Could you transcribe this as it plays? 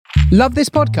Love this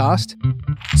podcast?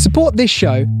 Support this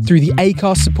show through the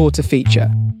Acast supporter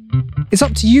feature. It's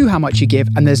up to you how much you give,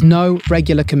 and there's no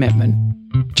regular commitment.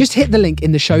 Just hit the link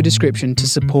in the show description to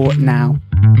support now.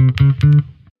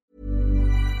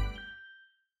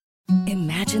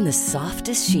 Imagine the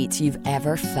softest sheets you've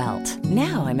ever felt.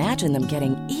 Now imagine them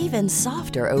getting even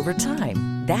softer over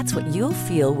time. That's what you'll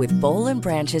feel with Boll &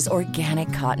 Branch's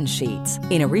organic cotton sheets.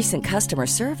 In a recent customer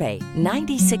survey,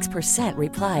 96%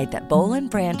 replied that Boll &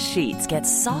 Branch sheets get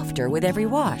softer with every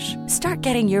wash. Start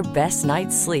getting your best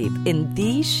night's sleep in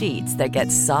these sheets that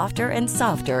get softer and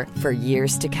softer for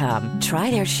years to come. Try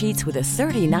their sheets with a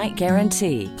 30-night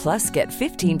guarantee. Plus, get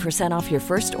 15% off your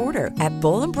first order at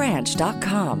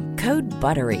bollandbranch.com. Code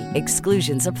BUTTERY.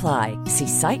 Exclusions apply. See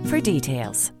site for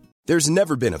details. There's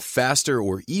never been a faster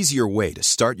or easier way to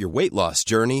start your weight loss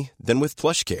journey than with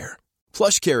PlushCare.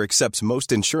 PlushCare accepts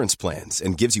most insurance plans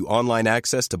and gives you online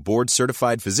access to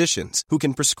board-certified physicians who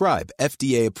can prescribe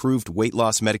FDA-approved weight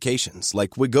loss medications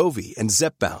like Wegovy and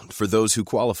Zepbound for those who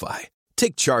qualify.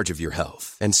 Take charge of your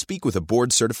health and speak with a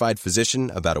board-certified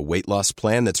physician about a weight loss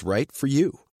plan that's right for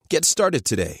you. Get started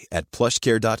today at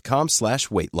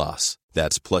plushcare.com/weight loss.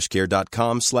 That's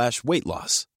plushcare.com/weight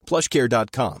loss.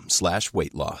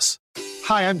 plushcare.com/weight loss.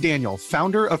 Hi, I'm Daniel,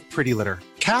 founder of Pretty Litter.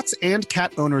 Cats and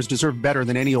cat owners deserve better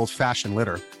than any old-fashioned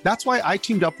litter. That's why I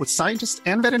teamed up with scientists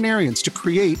and veterinarians to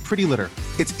create Pretty Litter.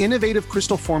 Its innovative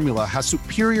crystal formula has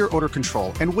superior odor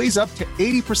control and weighs up to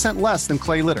 80% less than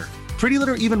clay litter. Pretty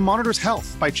Litter even monitors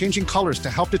health by changing colors to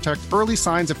help detect early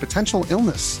signs of potential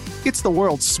illness. It's the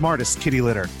world's smartest kitty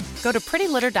litter. Go to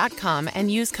prettylitter.com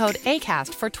and use code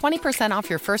ACAST for 20% off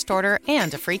your first order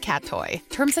and a free cat toy.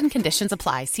 Terms and conditions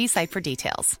apply. See site for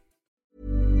details.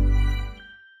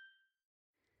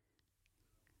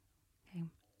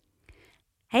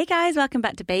 Hey guys, welcome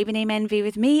back to Baby Name Envy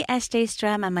with me, SJ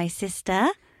Strum, and my sister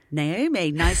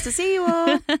Naomi. Nice to see you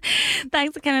all.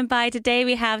 Thanks for coming by. Today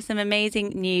we have some amazing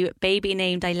new baby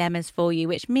name dilemmas for you,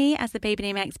 which me, as the baby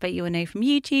name expert you will know from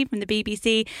YouTube, from the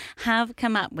BBC, have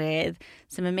come up with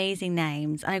some amazing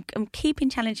names. I'm keeping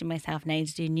challenging myself now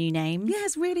to do new names. Yeah,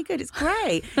 it's really good. It's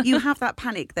great. You have that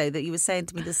panic, though, that you were saying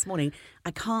to me this morning.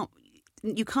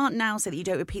 You can't now say that you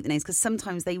don't repeat the names because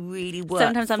sometimes they really work.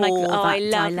 Sometimes I'm like, I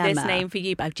love dilemma. this name for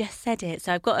you, but I've just said it.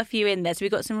 So I've got a few in there. So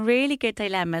we've got some really good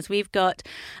dilemmas. We've got,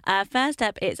 first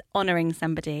up, it's honouring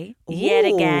somebody yet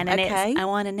again. And it's, I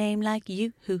want a name like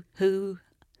you, hoo.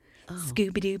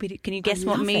 Scooby-Doo. Can you guess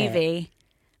what movie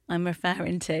I'm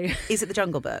referring to? Is it The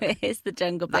Jungle Book? It's The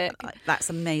Jungle Book. That's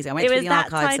amazing. I went through the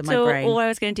archives of my brain. Or I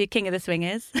was going to do King of the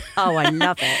Swingers. Oh, I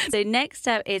love it. So next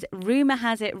up is rumour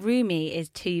has it Rumi is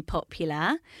too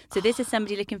popular. So this is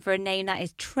somebody looking for a name that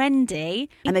is trendy.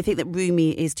 And they think that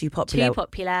Rumi is too popular. Too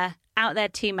popular. Out there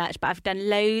too much, but I've done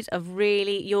loads of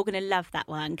really, you're going to love that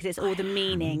one because it's all the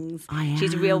meanings.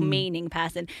 She's a real meaning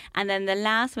person. And then the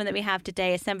last one that we have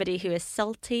today is somebody who is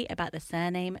salty about the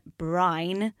surname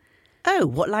Brine. Oh,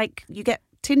 what, like you get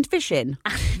tinned fish in?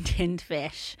 Tinned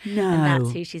fish. No. And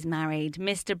that's who she's married,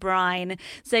 Mr. Brine.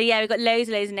 So yeah, we've got loads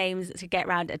of names to get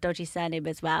around a dodgy surname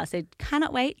as well. So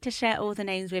cannot wait to share all the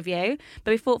names with you.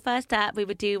 But we thought first up we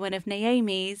would do one of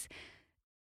Naomi's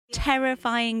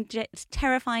terrifying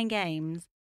games.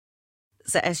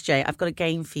 So SJ, I've got a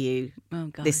game for you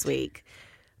this week.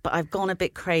 But I've gone a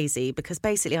bit crazy because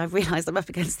basically I've realised I'm up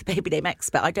against the baby name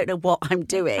expert. I don't know what I'm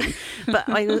doing. But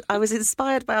I was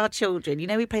inspired by our children. You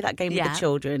know, we play that game with the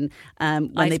children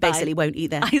when they basically won't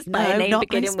eat their... I spy a name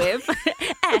beginning with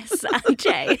S and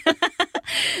J.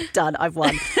 Done, I've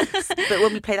won. But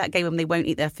when we play that game when they won't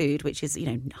eat their food, which is,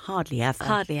 hardly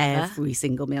ever. Every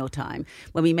single meal time.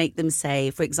 When we make them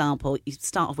say, for example, you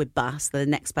start off with bus, the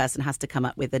next person has to come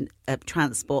up with a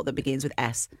transport that begins with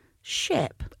S.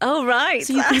 Ship. Oh, right.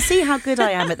 So you can see how good I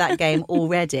am at that game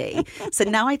already. So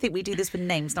now I think we do this with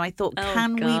names. Now I thought,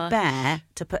 can we bear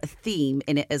to put a theme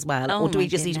in it as well? Or do we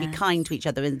just need to be kind to each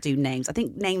other and do names? I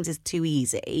think names is too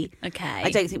easy. Okay.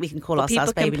 I don't think we can call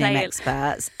ourselves baby name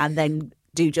experts and then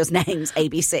do just names,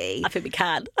 ABC. I think we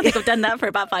can. I think I've done that for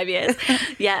about 5 years.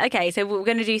 Yeah, okay. So we're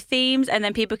going to do themes and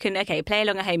then people can, play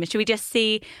along at home. And should we just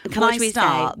see, what should we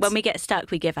start? Say? When we get stuck,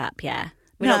 we give up, yeah?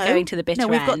 We're not going to the bitter end.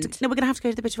 We're going to have to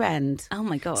go to the bitter end. Oh,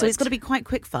 my God. So it's got to be quite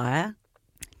quick fire.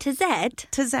 To Z?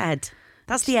 To Z.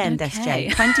 That's the end,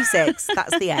 SJ. 26,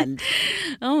 that's the end.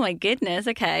 Oh, my goodness.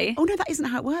 Okay. Oh, no, that isn't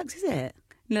how it works, is it?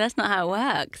 No, that's not how it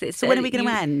works. So when are we going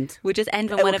to end? We'll just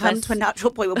end when one of us... We'll come to a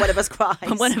natural point when one of us cries.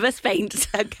 When one of us faints.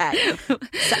 Okay.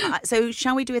 So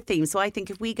shall we do a theme? So I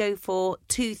think if we go for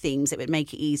 2 themes, it would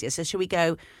make it easier. So shall we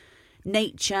go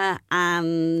nature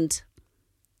and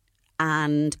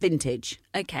and vintage.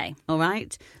 Okay. All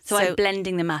right. So I'm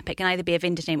blending them up. It can either be a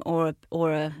vintage name or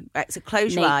a right, so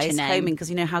close your eyes, homing, because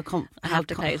you know how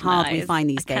hard we find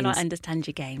these games. I cannot understand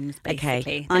your games, basically.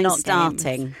 Okay, I'm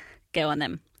starting. Games. Go on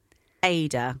then.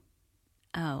 Ada.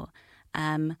 Oh.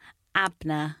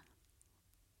 Abner.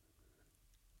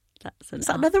 Is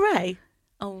that another A?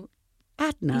 Oh.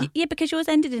 Adna? Yeah, because yours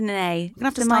ended in an A. I'm going to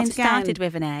have to mine start again. Started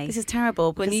with an A. This is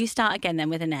terrible. When you start again then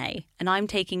with an A, and I'm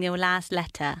taking your last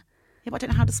letter. Yeah, but I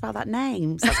don't know how to spell that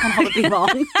name, so that's gone horribly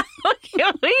wrong.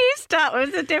 Will you start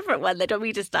with a different one? They don't want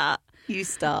me to start. You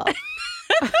start.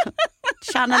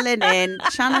 Channeling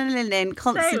in,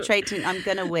 concentrating. I'm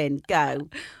going to win. Go.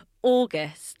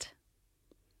 August.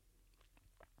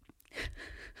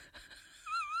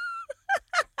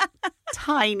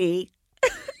 Tiny.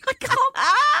 I can't.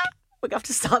 We're going to have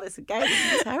to start this again.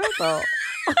 This is terrible.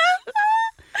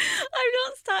 I'm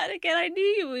not starting again. I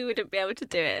knew we wouldn't be able to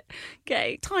do it.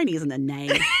 Okay. Tiny isn't a name.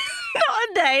 Not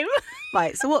a name.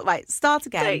 Right, so what? Right, start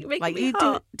again. Don't make right, me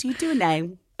hot. Do you do a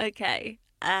name? Okay.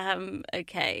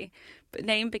 Okay. But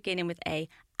name beginning with A.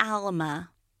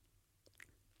 Alma.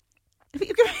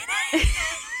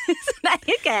 It's an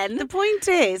A again. The point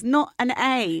is not an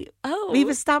A. Oh. We've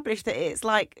established that it's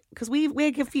like, because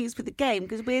we're confused with the game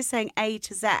because we're saying A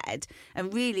to Z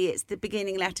and really it's the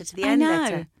beginning letter to the end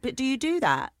letter. But do you do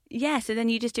that? Yeah, so then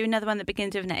you just do another one that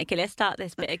begins with an A. Okay, let's start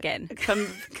this bit again from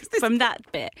that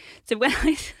bit. So when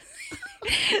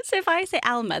so if I say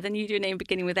Alma, then you do a name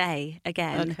beginning with A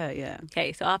again. Okay, yeah.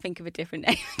 Okay, so I'll think of a different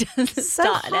name. So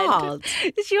start hard. And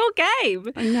end. It's your game.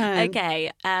 I know.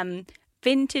 Okay,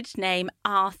 vintage name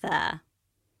Arthur.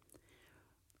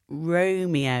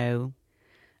 Romeo.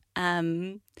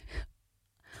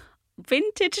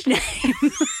 Vintage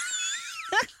name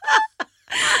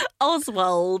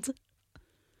Oswald.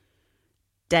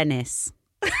 Dennis.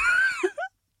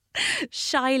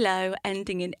 Shiloh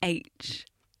ending in H.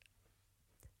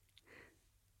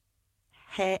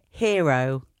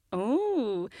 Hero.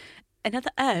 Oh, another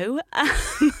O. I'm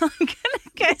going to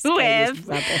go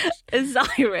with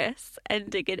Osiris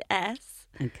ending in S.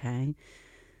 Okay.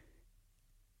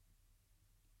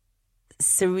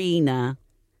 Serena.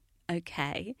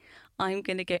 Okay. I'm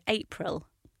going to go April.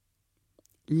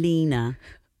 Lena.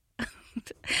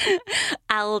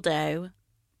 Aldo.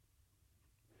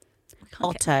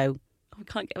 Otto. We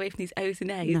can't get away from these O's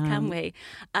and A's, can we?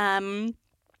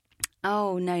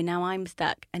 Oh, no, now I'm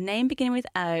stuck. A name beginning with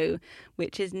O,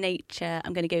 which is nature.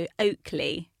 I'm going to go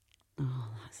Oakley. Oh,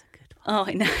 that's a good one. Oh,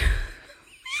 I know.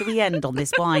 Should we end on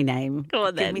this Y name? Go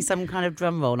on then. Give me some kind of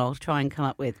drum roll and I'll try and come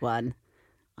up with one.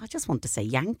 I just want to say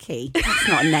Yankee. That's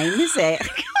not a name, is it?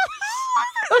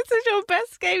 This is your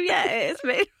best game yet, it's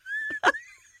me.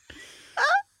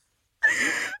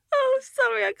 Oh,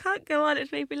 sorry, I can't go on.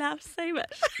 It's made me laugh so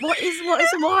much. What is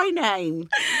a Y name?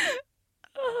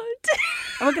 Oh, dear.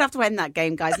 And we're going to have to end that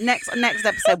game, guys. Next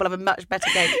episode, we'll have a much better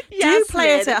game. Yes, do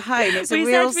play it at home. It's a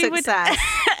real success.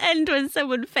 End when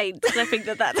someone faints, because I think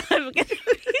that's how we're going to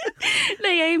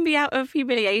Naomi out of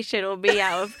humiliation or me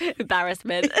out of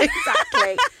embarrassment.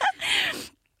 Exactly.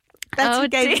 Better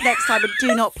games next time, and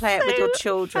do not play it with your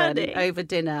children over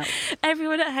dinner.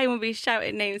 Everyone at home will be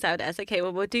shouting names out at us. Okay,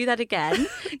 well, we'll do that again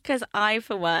because I,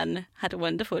 for one, had a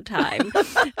wonderful time.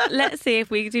 Let's see if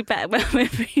we do better when we're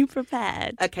being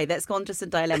prepared. Okay, let's go on to some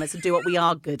dilemmas and do what we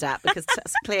are good at, because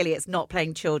clearly it's not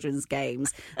playing children's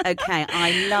games. Okay,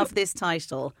 I love this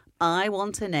title. I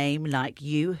want a name like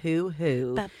you, who.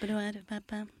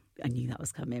 I knew that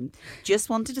was coming. Just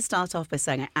wanted to start off by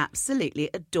saying I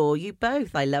absolutely adore you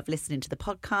both. I love listening to the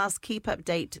podcast. Keep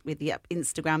update with the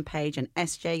Instagram page, and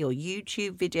SJ, your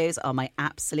YouTube videos are my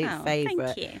absolute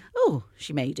favourite. Thank you. Oh,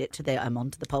 she made it to I'm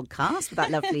onto the podcast with that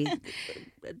lovely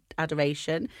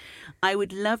adoration. I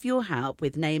would love your help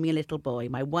with naming a little boy.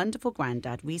 My wonderful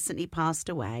granddad recently passed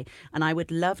away, and I would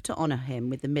love to honour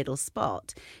him with the middle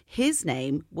spot. His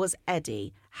name was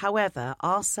Eddie. However,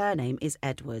 our surname is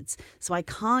Edwards, so I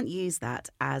can't use that,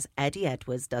 as Eddie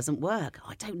Edwards doesn't work.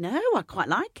 I don't know. I quite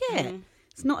like it.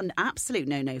 It's not an absolute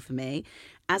no-no for me.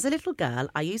 As a little girl,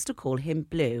 I used to call him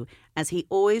Blue, as he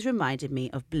always reminded me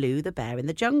of Blue the Bear in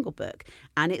the Jungle Book,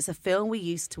 and it's a film we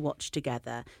used to watch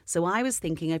together. So I was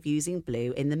thinking of using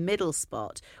Blue in the middle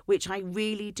spot, which I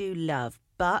really do love,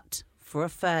 but for a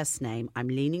first name, I'm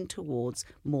leaning towards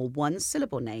more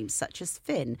one-syllable names such as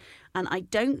Finn, and I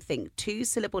don't think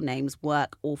two-syllable names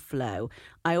work or flow.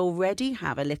 I already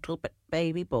have a little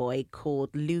baby boy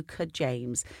called Luca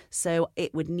James, so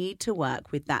it would need to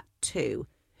work with that too.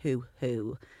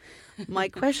 Who. My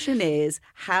question is,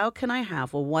 how can I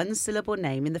have a one-syllable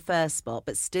name in the first spot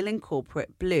but still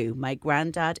incorporate Blue, my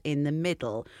granddad, in the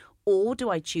middle? Or do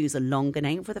I choose a longer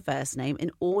name for the first name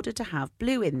in order to have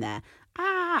Blue in there?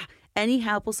 Any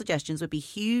help or suggestions would be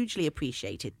hugely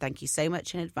appreciated. Thank you so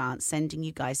much in advance. Sending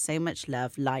you guys so much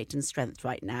love, light and strength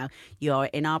right now. You are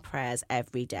in our prayers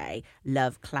every day.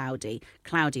 Love, Cloudy.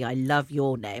 Cloudy, I love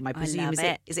your name. I presume,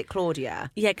 is it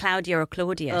Claudia? Yeah, Claudia or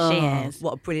Claudia. She is.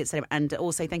 What a brilliant name. And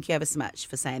also, thank you ever so much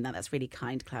for saying that. That's really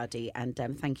kind, Cloudy. And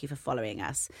thank you for following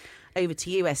us. Over to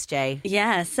you, SJ.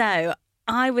 Yeah, so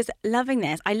I was loving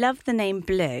this. I love the name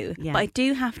Blue, but I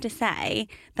do have to say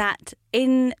that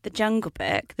in the Jungle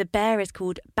Book, the bear is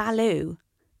called Baloo,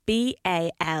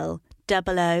 Baloo.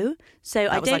 So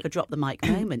that was like a drop the mic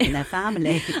moment in their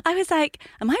family. I was like,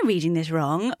 am I reading this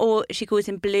wrong? Or she calls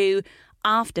him Blue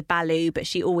after Baloo, but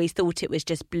she always thought it was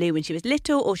just Blue when she was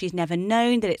little, or she's never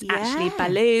known that it's actually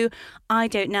Baloo. I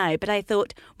don't know. But I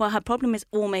thought, well, her problem is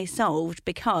almost solved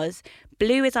because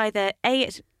Blue is either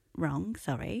it's wrong,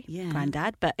 sorry,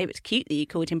 Grandad, but it was cute that you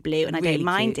called him Blue, and I don't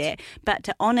mind it. But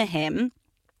to honour him,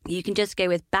 you can just go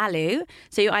with Baloo.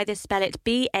 So you either spell it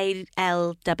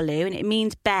B-A-L-W, and it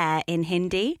means bear in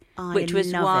Hindi, which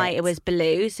was why it was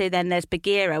Baloo. So then there's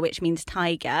Bagheera, which means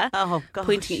tiger. Oh, gosh.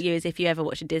 Pointing at you as if you ever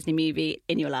watched a Disney movie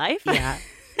in your life. Yeah.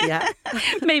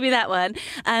 Maybe that one.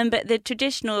 But the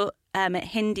traditional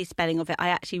Hindi spelling of it I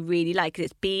actually really like, because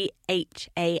it's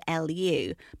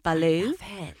B-H-A-L-U, Baloo. I love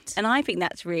it. And I think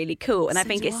that's really cool. And I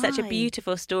think it's such a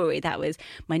beautiful story. That was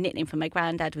my nickname for my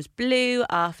granddad, was Blue,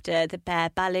 after the bear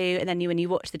Baloo. And then when you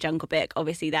watch the Jungle Book,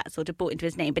 obviously that's sort of brought into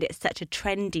his name, but it's such a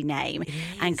trendy name.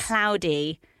 And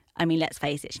Cloudy, I mean, let's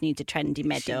face it, she needs a trendy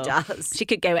middle. She does. She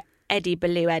could go Eddie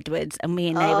Baloo Edwards, and me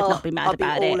and Nay would not be mad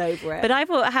about it. All over it. But I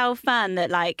thought how fun that,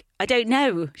 like, I don't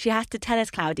know. She has to tell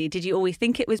us, Cloudy, did you always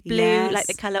think it was blue, like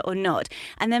the colour, or not?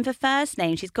 And then for first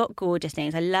name, she's got gorgeous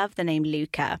names. I love the name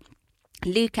Luca.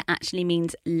 Luca actually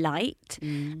means light.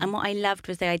 And what I loved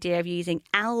was the idea of using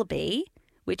Albie,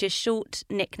 which is a short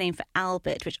nickname for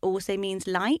Albert, which also means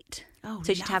light.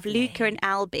 So she'd have Luca and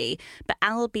Albie, but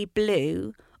Albie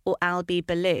Blue or Albie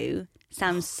Baloo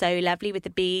sounds so lovely with the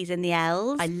B's and the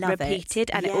L's. I love repeated,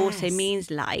 it. And it also means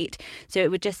light. So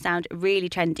it would just sound really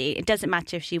trendy. It doesn't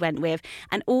matter if she went with,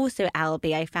 and also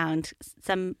Albie, I found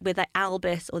some with like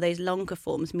Albus or those longer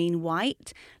forms mean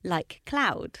white, like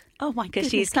cloud. Oh my goodness,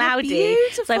 because she's cloudy.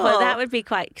 So I thought that would be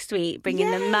quite sweet, bringing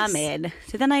the mum in.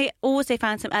 So then I also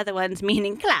found some other ones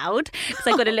meaning cloud, because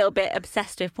I got a little bit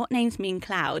obsessed with what names mean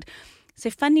cloud. So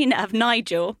funny enough,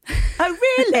 Nigel. Oh,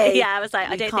 really? Yeah, I was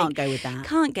like, can't go with that.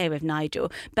 Can't go with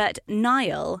Nigel. But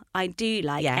Niall, I do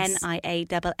like.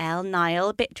 Niall, Niall.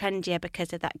 A bit trendier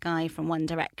because of that guy from One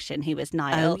Direction who was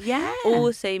Niall. Oh, yeah.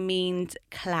 Also means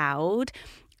cloud.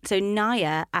 So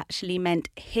Naya actually meant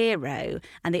hero,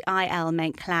 and the IL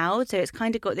meant cloud. So it's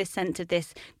kind of got this sense of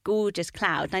this gorgeous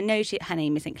cloud. And I know her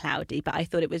name isn't Cloudy, but I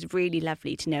thought it was really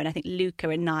lovely to know. And I think Luca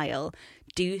and Niall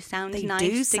do sound nice together.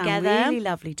 They do sound really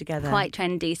lovely together. Quite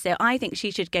trendy. So I think she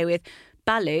should go with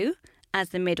Baloo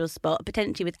as the middle spot,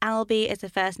 potentially with Albie as the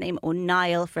first name, or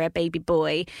Niall for a baby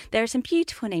boy. There are some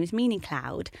beautiful names meaning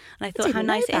cloud, and I thought how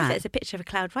nice it is. There's a picture of a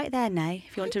cloud right there now,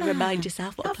 if you want to remind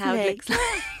yourself what a cloud looks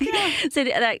like. So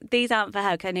these aren't for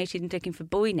her, because I know she's looking for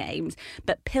boy names,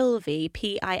 but Pilvi,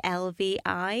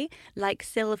 P-I-L-V-I, like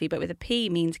Sylvie, but with a P,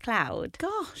 means cloud.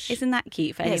 Gosh. Isn't that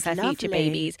cute for any of her future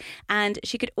babies? And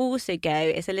she could also go,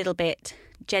 it's a little bit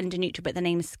gender neutral, but the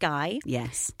name is Sky.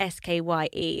 Yes.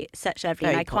 S-K-Y-E. Such lovely.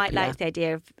 Very and I quite popular. like the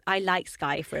idea of, I like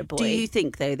Sky for a boy. Do you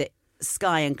think, though, that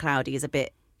Sky and Cloudy is a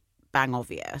bit bang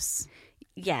obvious?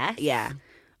 Yes. Yeah.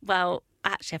 Well,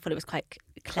 actually, I thought it was quite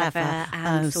clever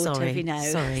and sort of, something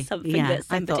that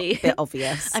somebody... I thought a bit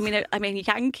obvious. I mean,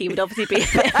 Yankee would obviously be a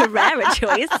bit of a rarer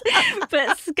choice,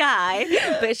 but Sky,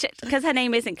 because her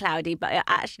name isn't Cloudy, but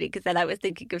actually, because then I was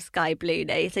thinking of Sky Blue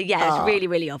now. So yeah, it's really,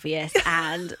 really obvious,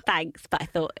 and thanks, but I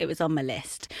thought it was on my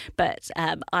list. But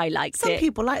I liked it. Some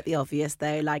people like the obvious,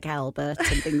 though, like Albert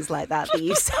and things like that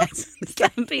you said.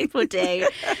 Some people do.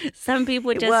 Some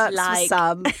people just works like... for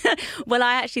some. Well,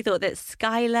 I actually thought that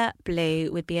Skylar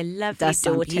Blue would be a lovely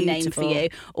daughter name for you,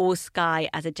 or Sky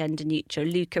as a gender neutral.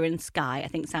 Luca and Sky, I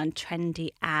think, sound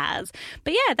trendy as.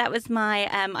 But yeah, that was my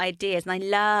ideas, and I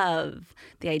love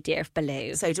the idea of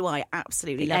Baloo. So do I.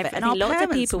 Absolutely love it. And our lots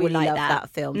of people really would like love that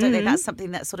film, don't they? That's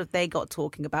something that sort of they got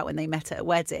talking about when they met at a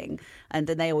wedding, and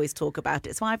then they always talk about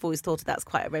it. So I've always thought that's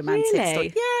quite a romantic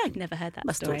story. Yeah, I've never heard that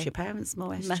Must story. talk to your parents more,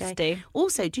 SJ. Must do.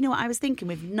 Also, do you know what I was thinking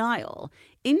with Niall?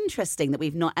 Interesting that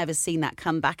we've not ever seen that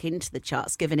come back into the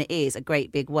charts, given it is a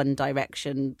great big One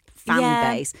Direction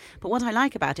fan base. But what I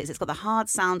like about it is it's got the hard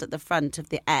sound at the front of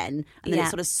the N, and then it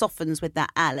sort of softens with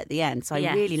that L at the end. So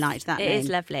I really liked that name. It is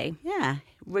lovely. Yeah,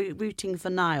 rooting for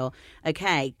Niall.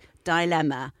 Okay,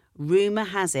 dilemma. Rumour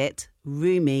has it,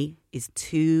 Rumi is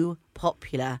too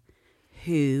popular.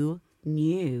 Who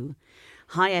knew?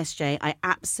 Hi, SJ. I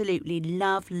absolutely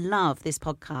love this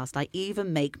podcast. I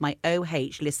even make my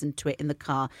OH listen to it in the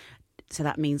car. So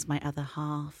that means my other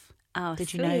half. Oh, Did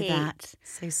sweet. you know that?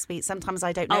 So sweet. Sometimes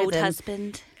I don't know old them.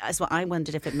 husband. That's what I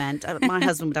wondered if it meant. My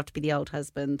husband would have to be the old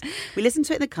husband. We listened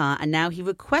to it in the car and now he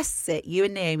requests it. You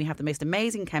and Naomi have the most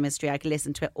amazing chemistry. I can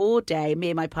listen to it all day.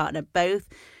 Me and my partner both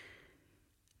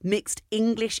mixed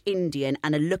English Indian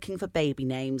and are looking for baby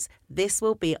names. This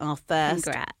will be our first.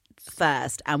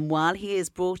 Congrats. And while he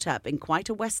is brought up in quite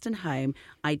a Western home,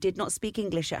 I did not speak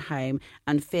English at home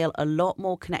and feel a lot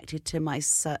more connected to my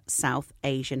South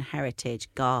Asian heritage.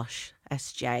 Gosh,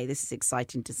 SJ, this is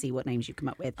exciting to see what names you come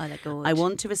up with. Oh, they're gorgeous. I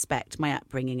want to respect my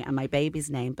upbringing and my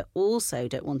baby's name, but also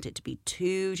don't want it to be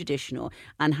too traditional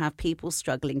and have people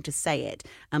struggling to say it.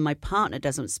 And my partner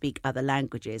doesn't speak other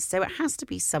languages, so it has to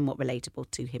be somewhat relatable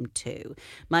to him too.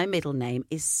 My middle name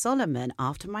is Solomon,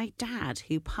 after my dad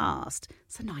who passed.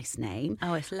 It's a nice name.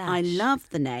 Oh, it's lush. I love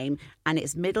the name, and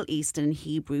its Middle Eastern and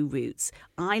Hebrew roots.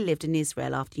 I lived in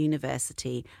Israel after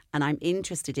university, and I'm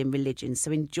interested in religion,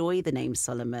 so enjoy the name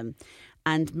Solomon.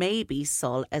 And maybe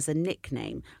Sol as a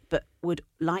nickname, but would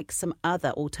like some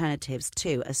other alternatives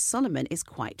too, as Solomon is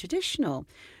quite traditional.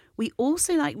 We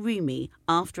also like Rumi,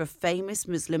 after a famous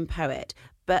Muslim poet,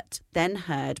 but then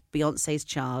heard Beyonce's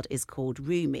child is called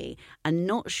Rumi, and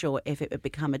not sure if it would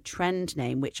become a trend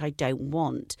name, which I don't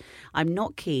want. I'm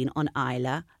not keen on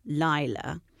Isla,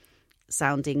 Lila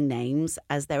sounding names,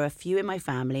 as there are a few in my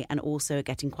family and also are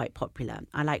getting quite popular.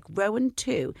 I like Rowan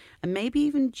too, and maybe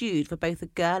even Jude for both a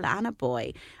girl and a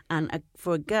boy. And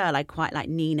for a girl, I quite like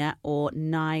Nina or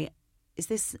Nai. Is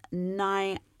this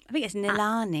Nai? I think it's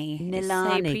Nilani.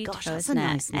 Nilani. It's so gosh, that's a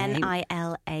nice name.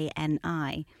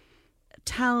 Nilani.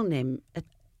 Talnim. A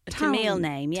Tamil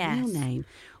name, yes. Tamil name.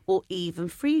 Or even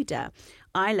Frida.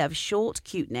 I love short,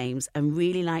 cute names and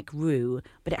really like Rue,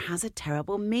 but it has a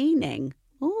terrible meaning.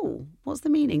 Oh, what's the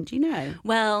meaning? Do you know?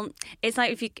 Well, it's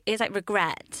like it's like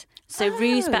regret. So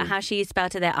Rue's about how she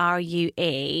spelled it there,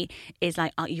 R-U-E, is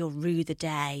like, oh, you'll rue the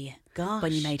day. Gosh.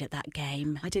 When you made up that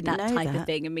game. I didn't know that. Type that. of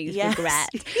thing, it means Yes. regret.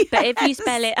 Yes. But if you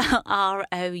spell it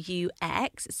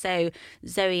R-O-U-X, so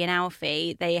Zoe and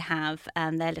Alfie, they have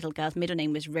their little girl's middle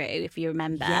name was Rue, if you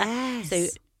remember. Yes. So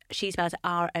she spells it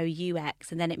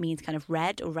R-O-U-X, and then it means kind of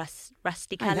red or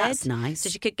rusty coloured. Oh, that's nice. So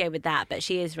she could go with that, but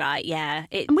she is right, yeah.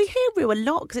 And we hear Rue a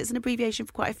lot because it's an abbreviation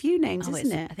for quite a few names,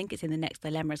 isn't it? I think it's in The Next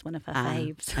Dilemma as one of her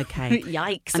faves. Okay.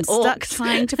 Yikes. I'm Orcs. stuck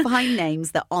trying to find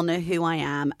names that honour who I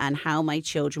am and how my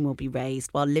children will be raised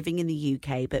while living in the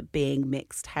UK but being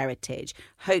mixed heritage.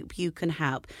 Hope you can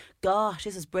help. Gosh,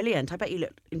 this is brilliant. I bet you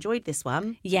enjoyed this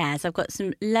one. Yes, I've got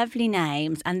some lovely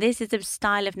names, and this is a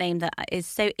style of name that is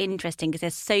so interesting because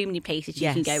there's so many places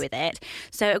you can go with it.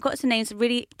 So I've got some names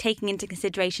really taking into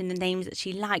consideration the names that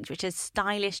she liked, which are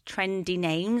stylish, trendy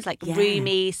names like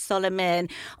Rumi, Solomon.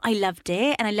 I loved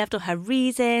it, and I loved all her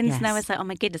reasons. Yes. And I was like, oh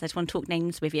my goodness, I just want to talk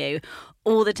names with you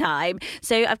all the time.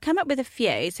 So I've come up with a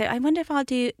few. So I wonder if I'll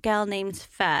do girl names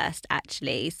first,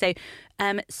 actually. So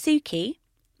Suki.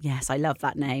 Yes, I love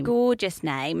that name. Gorgeous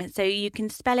name. So you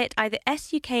can spell it either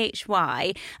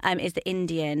S-U-K-H-Y is the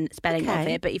Indian spelling of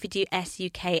it, but if you do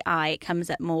S-U-K-I, it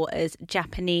comes up more as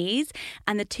Japanese.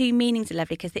 And the two meanings are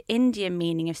lovely because the Indian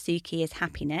meaning of Suki is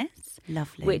happiness.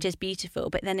 Lovely. Which is beautiful.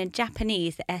 But then in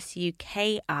Japanese, the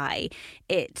S-U-K-I,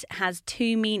 it has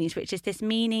two meanings, which is this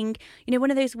meaning, you know, one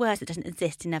of those words that doesn't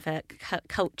exist in other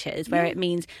cultures where it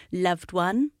means loved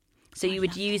one. So you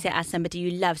would use it as somebody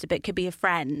you love, but it could be a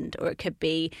friend or it could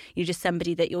be just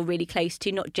somebody that you're really close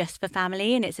to, not just for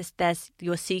family. And it's just there's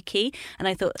your Suki. And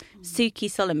I thought Suki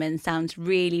Solomon sounds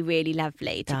really, really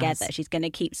lovely together. She's going to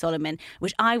keep Solomon,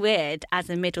 which I would as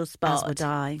a middle spot As would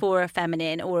I. for a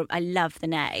feminine, or I love the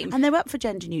name. And they're up for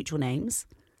gender neutral names.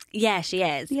 Yeah, she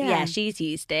is. Yeah, she's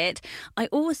used it. I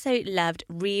also loved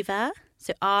Riva.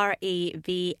 So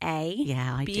R-E-V-A.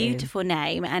 Yeah, I do. Beautiful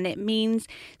name. And it means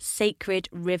sacred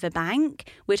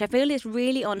riverbank, which I feel is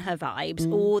really on her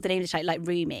vibes. All the names like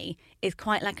Rumi is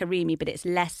quite like a Rumi, but it's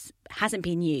hasn't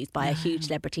been used by a huge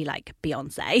celebrity like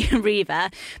Beyonce,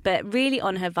 Riva, but really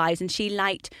on her vibes. And she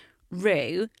liked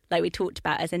Rue, like we talked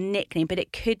about, as a nickname, but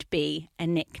it could be a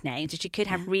nickname. So she could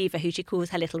have Riva, who she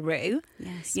calls her little Rue.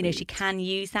 Yes, you know, she can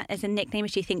use that as a nickname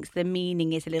if she thinks the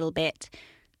meaning is a little bit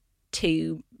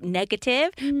too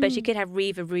negative, but she could have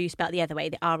Riva Rue spelled the other way,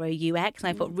 the R-O-U-X, and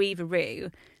I thought Riva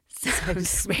Rue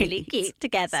sounds really cute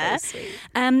together. So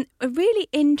sweet. A really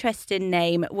interesting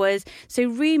name was, so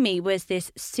Rumi was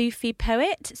this Sufi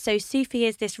poet. So Sufi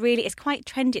is this really, it's quite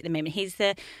trendy at the moment. He's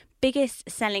the biggest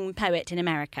selling poet in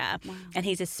America. Wow. And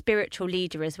he's a spiritual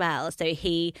leader as well. So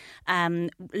he, a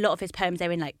lot of his poems, they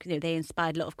were in they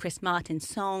inspired a lot of Chris Martin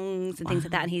songs and things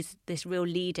like that. And he's this real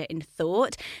leader in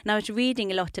thought. And I was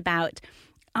reading a lot about,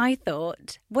 I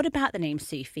thought, what about the name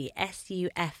Sufi?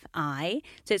 S-U-F-I.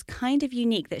 So it's kind of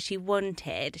unique that she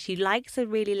likes a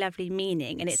really lovely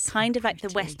meaning, and it's so kind of like the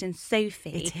Western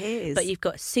Sophie. It is. But you've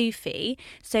got Sufi.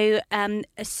 So a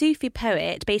Sufi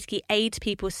poet basically aids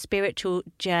people's spiritual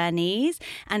journeys,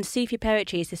 and Sufi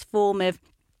poetry is this form of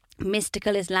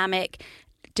mystical Islamic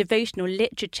devotional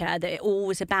literature that all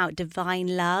was about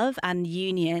divine love and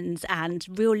unions and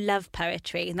real love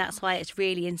poetry, and that's why it's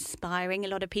really inspiring a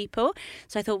lot of people.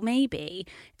 So I thought maybe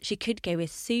she could go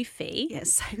with Sufi. Yeah,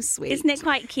 it's so sweet. Isn't it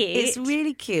quite cute? It's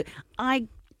really cute. I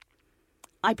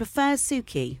prefer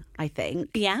Suki, I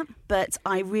think. Yeah. But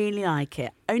I really like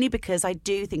it, only because I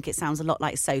do think it sounds a lot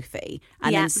like Sophie.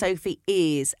 And then Sophie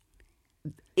is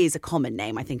a common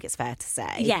name, I think it's fair to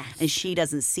say. Yes. And she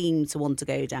doesn't seem to want to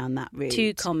go down that route.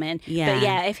 Too common. Yeah. But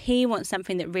yeah, if he wants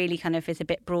something that really kind of is a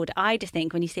bit broader, I just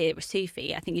think when you see it with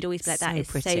Sufi, I think you'd always be like, that is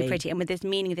so pretty. And with this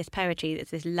meaning of this poetry,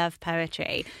 it's this love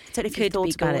poetry. I don't know if you've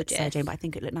thought about it, Sarah Jane, but I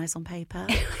think it looked nice on paper.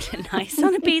 It would look nice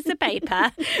on a piece of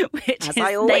paper, which As is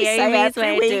I always say every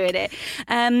way week. of doing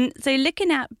it. So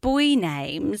looking at boy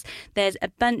names, there's a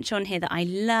bunch on here that I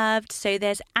loved. So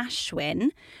there's Ashwin,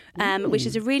 which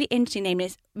is a really interesting name.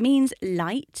 It means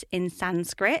light in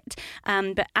Sanskrit,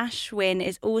 but Ashwin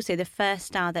is also the first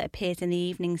star that appears in the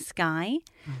evening sky.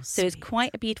 So it's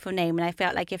quite a beautiful name, and I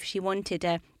felt like if she wanted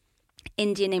a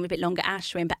Indian name a bit longer,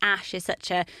 Ashwin, but Ash is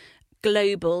such a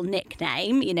global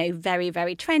nickname, very,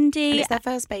 very trendy. And it's their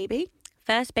first baby.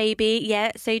 First baby,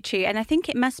 yeah, so true. And I think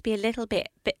it must be a little bit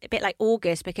like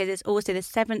August, because it's also the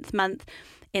 7th month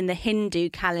in the Hindu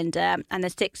calendar and the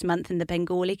 6th month in the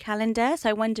Bengali calendar. So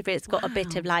I wonder if it's got a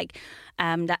bit of like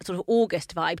that sort of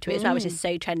August vibe to it as well, which is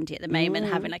so trendy at the moment,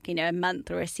 having like, a month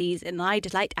or a season. I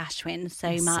just liked Ashwin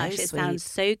so much. So it sounds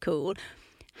so cool.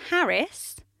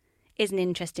 Harris is an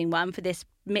interesting one for this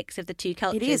mix of the two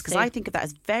cultures. It is, because I think of that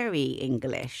as very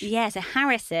English. Yeah, so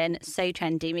Harrison, so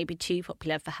trendy, maybe too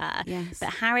popular for her. Yes.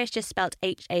 But Harris, just spelled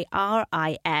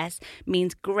Haris,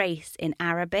 means grace in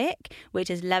Arabic,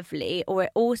 which is lovely. Or it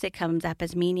also comes up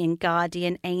as meaning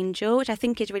guardian angel, which I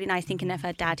think is really nice, thinking of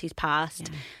her dad who's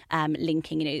passed,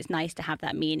 linking, it's nice to have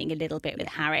that meaning a little bit with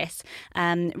Harris.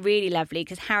 Really lovely,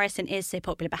 because Harrison is so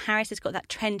popular, but Harris has got that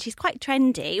trend. She's quite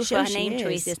trendy for her name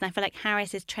choices, and I feel like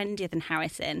Harris is trendier than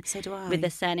Harrison. So do I. With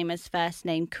the surname as first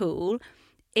name, cool.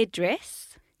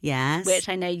 Idris, yes, which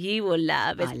I know you will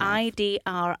love, is Idris.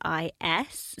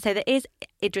 So there is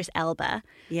Idris Elba.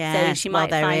 Yeah, so she might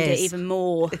find it even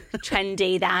more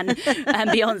trendy than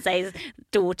Beyonce's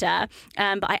daughter.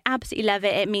 But I absolutely love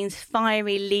it. It means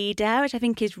fiery leader, which I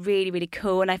think is really, really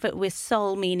cool. And I thought with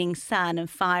soul meaning sun and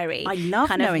fiery, I love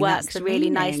kind knowing of works that's the really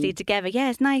meaning. nicely together. Yeah,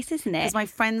 it's nice, isn't it? Because my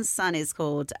friend's son is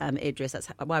called Idris. That's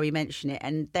why we mention it.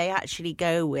 And they actually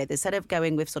go with, instead of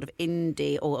going with sort of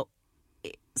indie or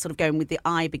sort of going with the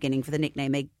I beginning for the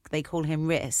nickname, they call him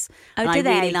Riss. Oh, and do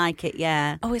I really they? like it,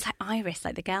 yeah. Oh, it's like Iris,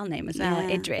 like the girl name as well,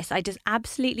 Yeah. Idris. I just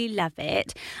absolutely love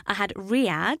it. I had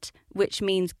Riyadh, which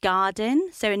means garden,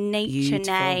 so a nature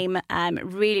name,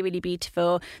 really, really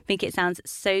beautiful. I think it sounds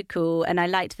so cool, and I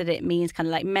liked that it means kind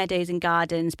of like meadows and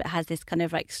gardens, but has this kind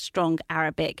of like strong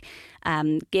Arabic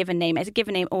given name. It's a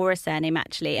given name or a surname,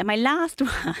 actually. And my last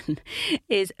one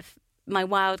is my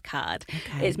wild card.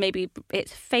 Okay.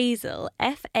 It's Faisal,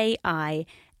 Faisai.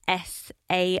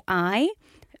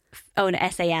 Oh, no,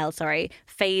 S-A-L, sorry.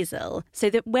 Faisal. So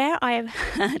that where I have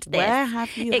heard this. Where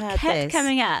have you heard It kept this?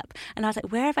 coming up. And I was like,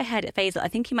 where have I heard it, Faisal? I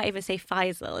think you might even say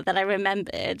Faisal. That I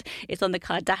remembered it's on the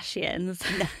Kardashians.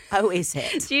 Oh, is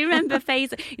it? Do you remember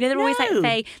Faisal? They're always like No.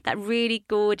 Faye, that really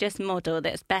gorgeous model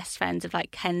that's best friends of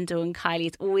like Kendall and Kylie.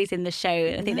 Is always in the show.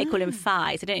 I think they call him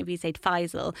Fai. So I don't know if you said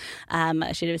Faisal.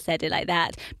 I should have said it like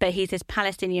that. But he's this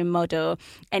Palestinian model.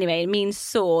 Anyway, it means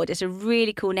sword. It's a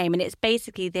really cool name. And it's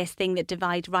basically this thing that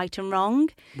divides right and wrong.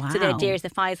 Wow. So the idea is the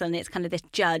Faisal, and it's kind of this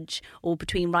judge all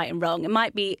between right and wrong. It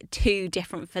might be too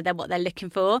different for them, what they're looking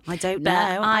for. I don't But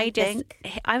know.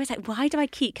 I was like, why do I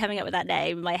keep coming up with that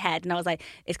name in my head? And I was like,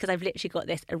 it's because I've literally got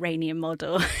this Iranian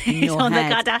model Your on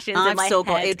head. the Kardashians in my head. I've still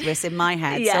got Idris in my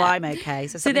head, so I'm okay.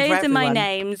 So those for are my everyone.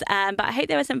 names. But I hope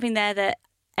there was something there that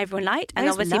everyone liked, and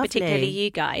Those obviously lovely. particularly you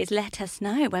guys. Let us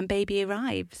know when baby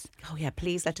arrives. Oh yeah,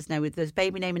 please let us know. With those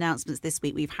baby name announcements this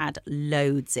week, we've had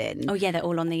loads in. Oh yeah, they're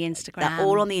all on the Instagram. They're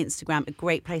all on the Instagram, a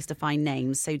great place to find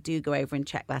names, so do go over and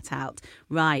check that out.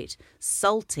 Right,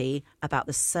 salty about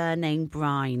the surname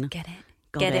Brine. Get it?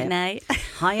 Get it, Nate?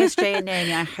 Hi, SJ and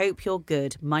Naomi. I hope you're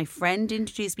good. My friend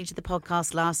introduced me to the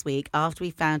podcast last week after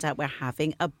we found out we're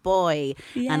having a boy.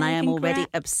 Yeah, and I am congrats. already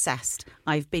obsessed.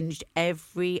 I've binged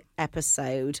every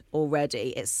episode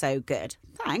already. It's so good.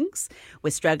 Thanks.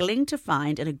 We're struggling to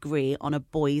find and agree on a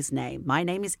boy's name. My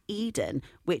name is Eden,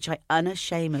 which I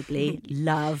unashamedly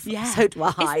love. Yeah. So do I.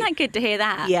 Isn't that good to hear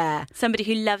that? Yeah. Somebody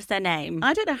who loves their name.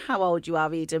 I don't know how old you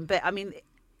are, Eden, but I mean,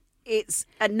 it's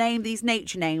a name. These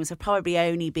nature names have probably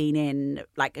only been in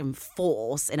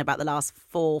force in about the last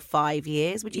 4 or 5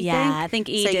 years. Would you think? Yeah, I think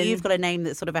Eden. So you've got a name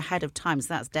that's sort of ahead of time.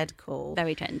 So that's dead cool.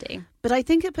 Very trendy. But I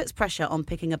think it puts pressure on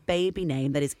picking a baby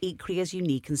name that is equally as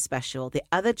unique and special. The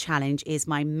other challenge is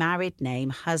my married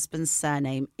name, husband's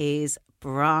surname is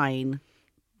Brine.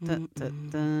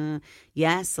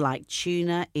 Yes, like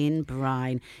tuna in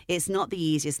brine. It's not the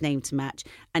easiest name to match,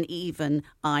 and even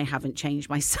I haven't changed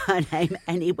my surname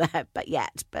anywhere but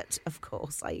yet. But of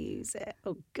course I use it.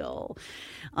 Oh God.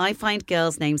 I find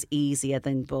girls' names easier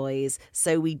than boys,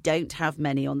 so we don't have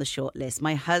many on the short list.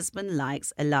 My husband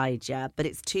likes Elijah, but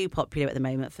it's too popular at the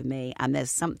moment for me, and there's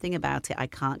something about it I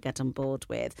can't get on board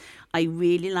with. I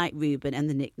really like Ruben and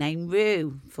the nickname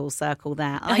Roo. Full circle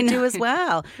there. I do as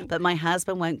well, but my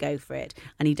husband won't go for it,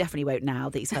 and he definitely won't now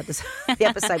that he's heard the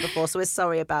episode before, so we're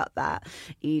sorry about that,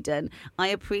 Eden. I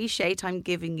appreciate I'm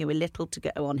giving you a little to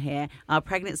go on here. Our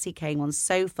pregnancy came on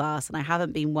so fast, and I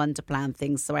haven't been one to plan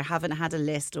things, so I haven't had a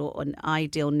list or an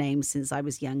ideal name since I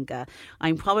was younger.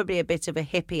 I'm probably a bit of a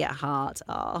hippie at heart,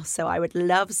 so I would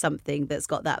love something that's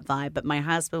got that vibe, but my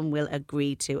husband will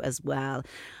agree to as well.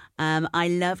 I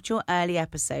loved your early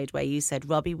episode where you said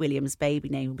Robbie Williams' baby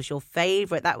name was your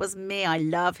favourite. That was me. I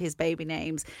love his baby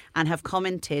names and have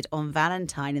commented on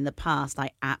Valentine in the past.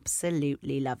 I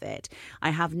absolutely love it.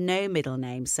 I have no middle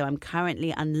name, so I'm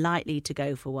currently unlikely to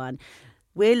go for one.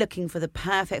 We're looking for the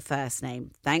perfect first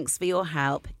name. Thanks for your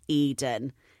help,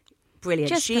 Eden. Brilliant.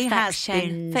 Just she has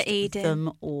perfection for Eden.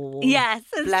 them all. Yes,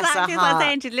 Bless exactly her what I'm heart.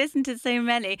 saying. She's listened to so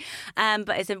many.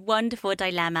 But it's a wonderful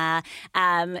dilemma.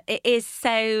 It is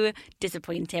so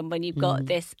disappointing when you've got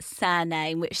this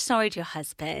surname, which, sorry to your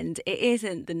husband, it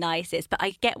isn't the nicest. But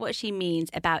I get what she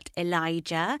means about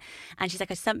Elijah. And she's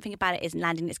like, something about it isn't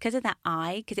landing. It's because of that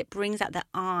I, because it brings out the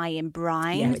I in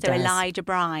brine. Yeah, it so does. Elijah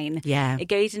Brine. Yeah. It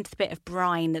goes into the bit of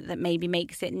brine that maybe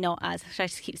makes it not as, should I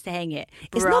just keep saying it?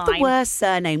 It's not the Brine. worst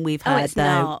surname we've heard, it's though,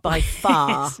 not. by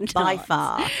far. It's By not.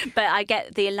 far. But I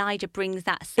get the Elijah brings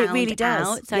that sound really does,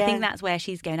 out. So yeah. I think that's where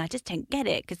she's going. I just don't get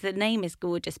it because the name is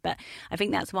gorgeous, but I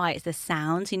think that's why it's the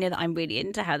sounds. You know that I'm really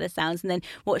into how the sounds. And then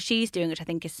what she's doing, which I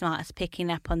think is smart, is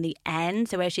picking up on the N.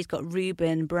 So where she's got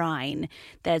Ruben Brine,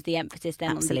 there's the emphasis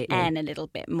then Absolutely. on the N a little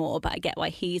bit more. But I get why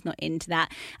he's not into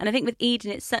that. And I think with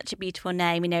Eden, it's such a beautiful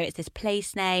name. You know, it's this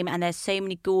place name, and there's so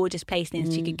many gorgeous place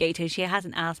names she could go to. She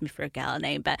hasn't asked me for a girl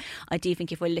name, but I do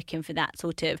think if we're looking for that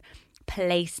sort of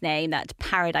place name, that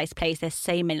paradise place, there's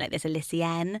so many, like there's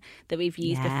Elysian that we've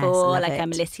used Yes, before, love like it.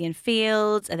 Elysian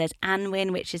Fields, and there's Anwin,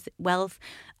 which is wealth,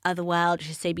 Otherworld, which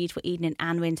is so beautiful, Eden and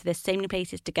Anwin. So there's so many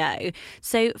places to go.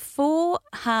 So for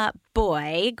her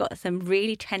boy, got some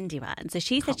really trendy ones. So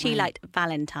she said she liked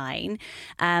Valentine.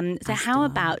 So how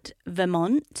about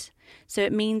Vermont? So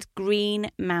it means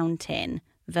green mountain,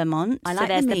 Vermont. I like so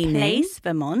there's the the meaning. place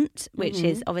Vermont, which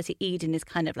is obviously Eden is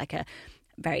kind of like a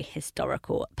very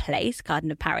historical place,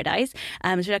 Garden of Paradise.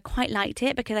 So I quite liked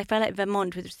it because I felt like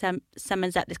Vermont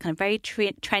summons up this kind of very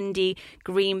trendy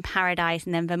green paradise,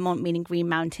 and then Vermont meaning green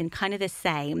mountain, kind of the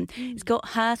same. It's got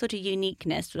her sort of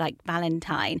uniqueness like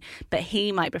Valentine, but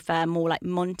he might prefer more like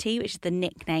Monty, which is the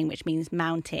nickname, which means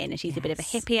mountain. And she's a bit of a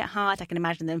hippie at heart. I can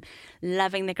imagine them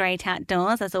loving the great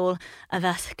outdoors, as all of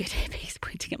us good hippies,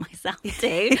 pointing at myself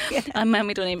too. And my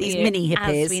middle name, These mini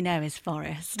hippies. as we know, is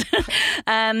Forrest.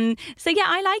 So yeah,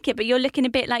 I like it, but you're looking a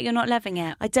bit like you're not loving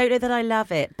it. I don't know that I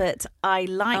love it, but I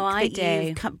like I that do.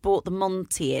 you've brought the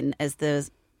Monty in as the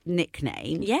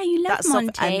nickname. Yeah, you love That's soft-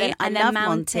 Monty, and then I and then love Monty,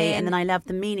 mountain. and then I love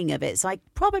the meaning of it. So I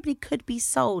probably could be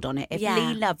sold on it. If Yeah.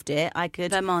 Lee loved it, I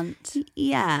could. Vermont.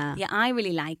 Yeah. Yeah, I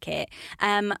really like it.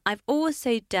 I've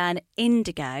also done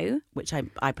Indigo. Which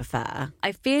I prefer.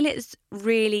 I feel it's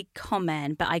really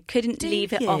common, but I couldn't Do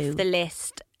leave it you? off the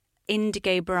list.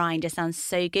 Indigo Brine just sounds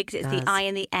so good because it's Does. the I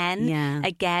and the N Yeah.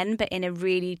 again, but in a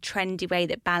really trendy way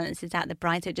that balances out the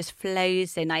brine, so it just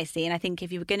flows so nicely. And I think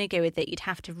if you were going to go with it, you'd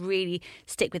have to really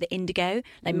stick with the indigo,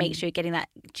 like make sure you're getting that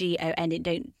G-O-N, and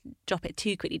don't drop it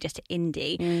too quickly just to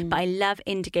indie. But I love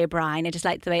Indigo Brine. I just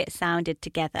like the way it sounded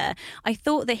together. I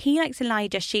thought that he likes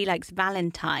Elijah, she likes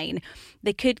Valentine.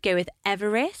 They could go with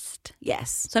Everest.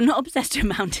 Yes. So I'm not obsessed with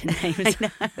mountain names.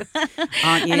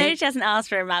 Aren't you? I know she hasn't asked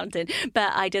for a mountain,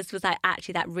 but I just was was like,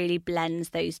 actually, that really blends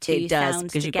those two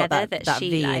sounds together. That she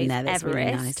V likes, in there, that's Everest.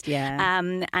 Really nice. Yeah.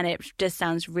 And it just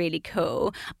sounds really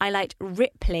cool. I liked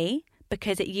Ripley,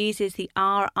 because it uses the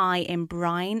R-I in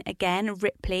brine. Again,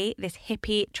 Ripley, this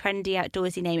hippie, trendy,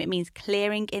 outdoorsy name. It means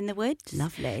clearing in the woods.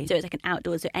 Lovely. So it's like an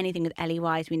outdoors, so anything with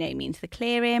L-E-Y, as we know, means the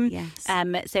clearing. Yes.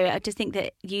 So I just think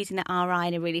that using the R-I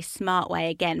in a really smart way,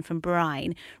 again, from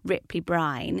brine, Ripley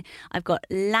brine. I've got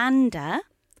Lander.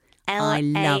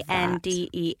 Lander.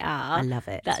 I love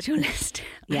it. That's your list.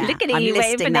 Yeah. Look at you,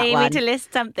 waiting for Naomi to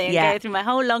list something. Yeah. Go through my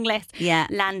whole long list. Yeah.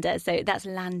 Lander. So that's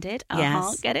landed.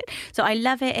 Yes. Get it? So I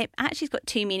love it. It actually's got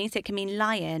two meanings. So it can mean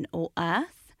lion or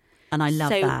earth. And I love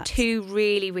that. So two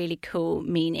really, really cool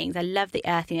meanings. I love the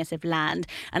earthiness of land.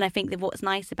 And I think that what's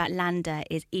nice about Lander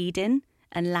is Eden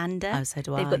and Lander. Oh, so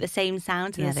do I. They've got the same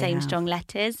sounds and the same strong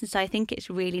letters. And so I think it's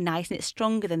really nice, and it's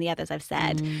stronger than the others I've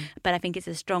said. But I think it's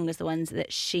as strong as the ones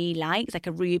that she likes, like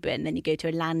a Reuben, then you go to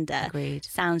a Lander. Agreed.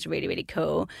 Sounds really, really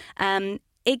cool.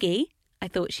 Iggy, I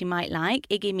thought she might like.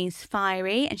 Iggy means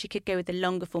fiery, and she could go with the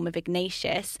longer form of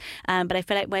Ignatius. But I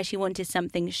feel like where she wanted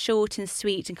something short and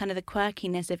sweet and kind of the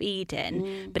quirkiness of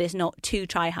Eden, but it's not too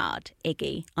try hard,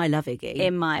 Iggy. I love Iggy.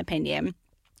 In my opinion.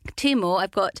 Two more.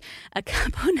 I've got a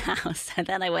couple now, so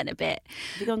then I went a bit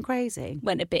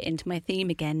into my theme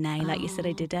again now, like you said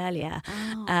I did earlier.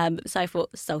 So I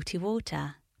thought salty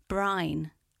water,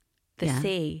 brine, the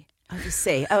sea. Oh, the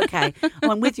sea. Oh, okay. Oh,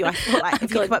 I'm with you. I thought, like,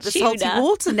 if you come up with the salty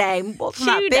water name, what can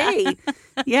that be?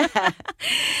 Yeah.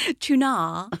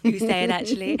 Tuna, you say it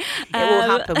actually. It will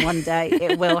happen one day.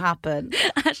 It will happen.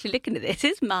 Actually, looking at this,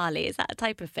 is Marley. Is that a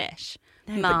type of fish?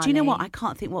 No, but do you know what? I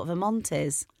can't think what Vermont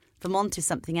is. Vermont is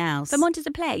something else. Vermont is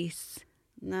a place.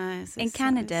 No. In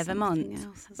Canada, Vermont.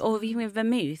 Or are you with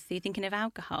vermouth? Are you thinking of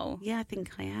alcohol? Yeah, I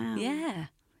think I am. Yeah.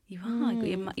 You are.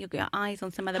 You've got your eyes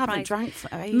on some other prize. I haven't drank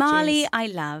for ages. Marley, I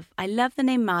love. I love the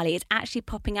name Marley. It's actually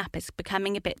popping up. It's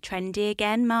becoming a bit trendy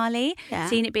again, Marley. Yeah.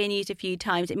 Seen it being used a few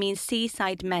times. It means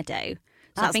seaside meadow.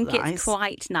 So I think it's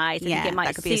quite nice. I think it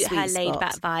might suit her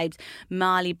laid-back vibes.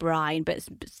 Marley brine, but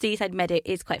seaside meadow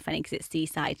is quite funny because it's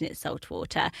seaside and it's salt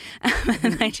water.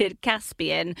 And I did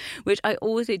Caspian, which I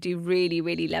also do really,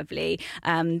 really lovely.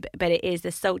 But it is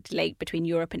the salt lake between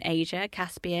Europe and Asia,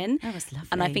 Caspian. That was lovely.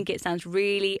 And I think it sounds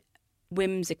really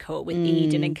whimsical with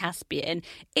Eden and Caspian.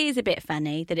 It is a bit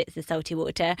funny that it's the salty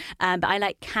water, but I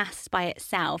like Cass by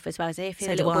itself as well. So if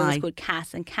your little boy was called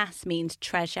Cass, and Cass means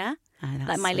treasure. Oh,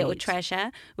 like my little treasure,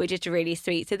 which is really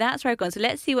sweet. So that's where I've gone. So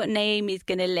let's see what Naomi's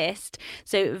going to list.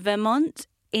 So Vermont,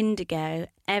 Indigo,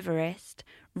 Everest,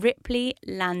 Ripley,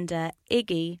 Lander,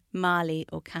 Iggy, Marley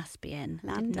or Caspian.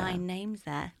 Lander. 9 names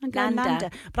there.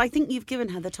 Lander. But I think you've given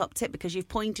her the top tip because you've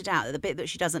pointed out that the bit that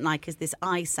she doesn't like is this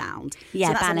I sound. Yeah,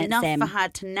 so that's balance enough him. for her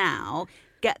to now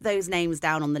get those names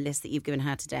down on the list that you've given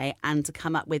her today and to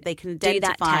come up with, they can identify. Do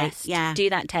that test. Yeah. Do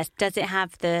that test. Does it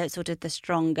have the sort of the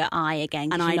stronger I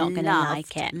again? And you're not going to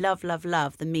like it. Love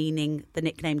the meaning, the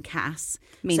nickname Cass.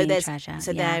 Meaning treasure.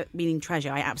 So they're meaning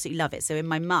treasure. I absolutely love it. So in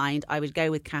my mind, I would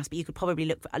go with Cass, but you could probably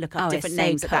look up different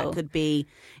names that could be.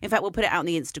 In fact, we'll put it out on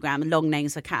the Instagram, long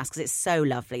names for Cass, because it's so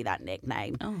lovely, that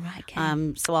nickname. Oh, right.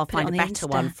 Okay. So I'll find a better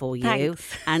one for you.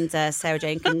 Thanks. And Sarah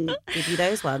Jane can give you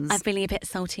those ones. I'm feeling a bit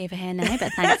salty over here now,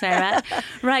 but thanks very much.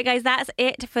 Right, guys, that's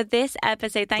it for this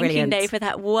episode. Thank you, No, for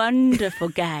that wonderful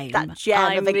game. That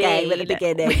gem of a game at the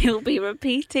beginning. We'll be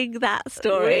repeating that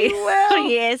story for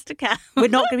years to come. We're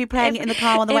not going to be playing it in the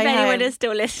car on the way home. If anyone is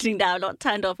still listening now, not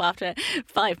turned off after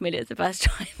 5 minutes of us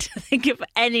trying to think of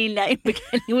any name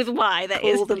beginning with Y that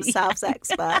Call themselves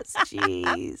experts.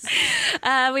 Jeez.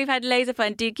 We've had loads of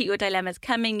fun. Do keep your dilemmas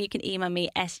coming. You can email me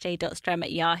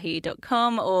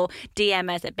sj.strum@yahoo.com or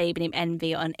DM us at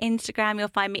BabyNameEnvy on Instagram. You'll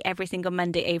find me every single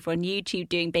Monday over on YouTube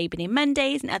doing Baby Name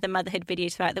Mondays and other motherhood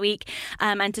videos throughout the week.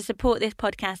 And to support this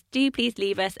podcast, do please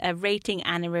leave us a rating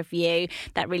and a review.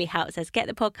 That really helps us get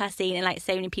the podcast seen. And like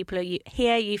so many people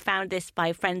here, you found this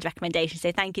by friends' recommendations.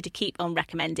 So thank you to keep on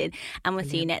recommending. And we'll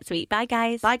see you next week. Bye,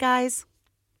 guys. Bye, guys.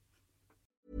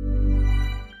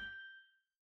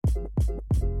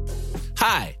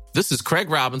 Hi, this is Craig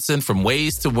Robinson from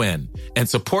Ways to Win, and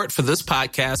support for this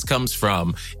podcast comes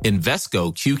from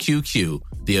Invesco QQQ,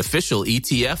 the official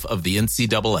ETF of the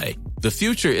NCAA. The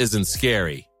future isn't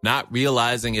scary. Not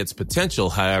realizing its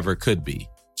potential, however, could be.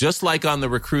 Just like on the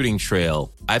recruiting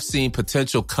trail, I've seen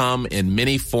potential come in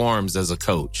many forms as a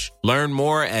coach. Learn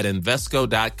more at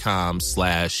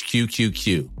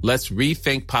Invesco.com/QQQ. Let's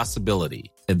rethink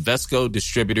possibility. Invesco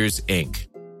Distributors, Inc.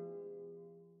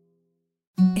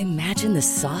 Imagine the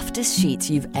softest sheets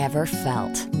you've ever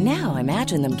felt. Now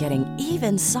imagine them getting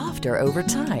even softer over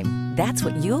time. That's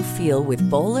what you'll feel with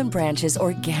Boll & Branch's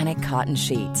organic cotton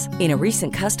sheets. In a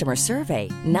recent customer survey,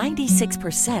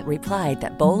 96% replied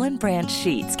that Boll & Branch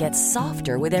sheets get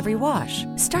softer with every wash.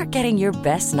 Start getting your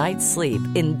best night's sleep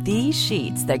in these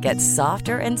sheets that get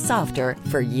softer and softer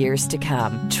for years to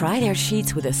come. Try their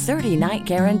sheets with a 30-night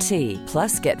guarantee.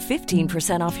 Plus, get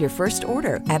 15% off your first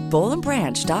order at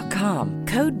bollandbranch.com.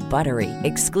 Code BUTTERY.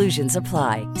 Exclusions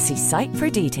apply. See site for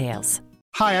details.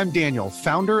 Hi, I'm Daniel,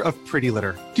 founder of Pretty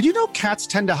Litter. Did you know cats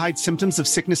tend to hide symptoms of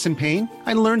sickness and pain?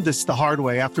 I learned this the hard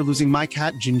way after losing my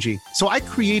cat, Gingy. So I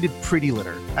created Pretty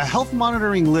Litter, a health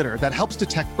monitoring litter that helps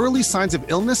detect early signs of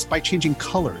illness by changing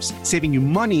colors, saving you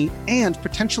money and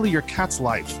potentially your cat's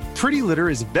life. Pretty Litter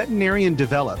is veterinarian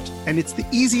developed, and it's the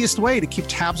easiest way to keep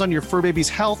tabs on your fur baby's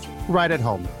health right at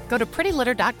home. Go to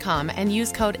prettylitter.com and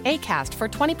use code ACAST for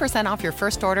 20% off your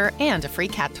first order and a free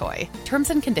cat toy. Terms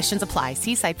and conditions apply.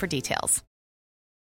 See site for details.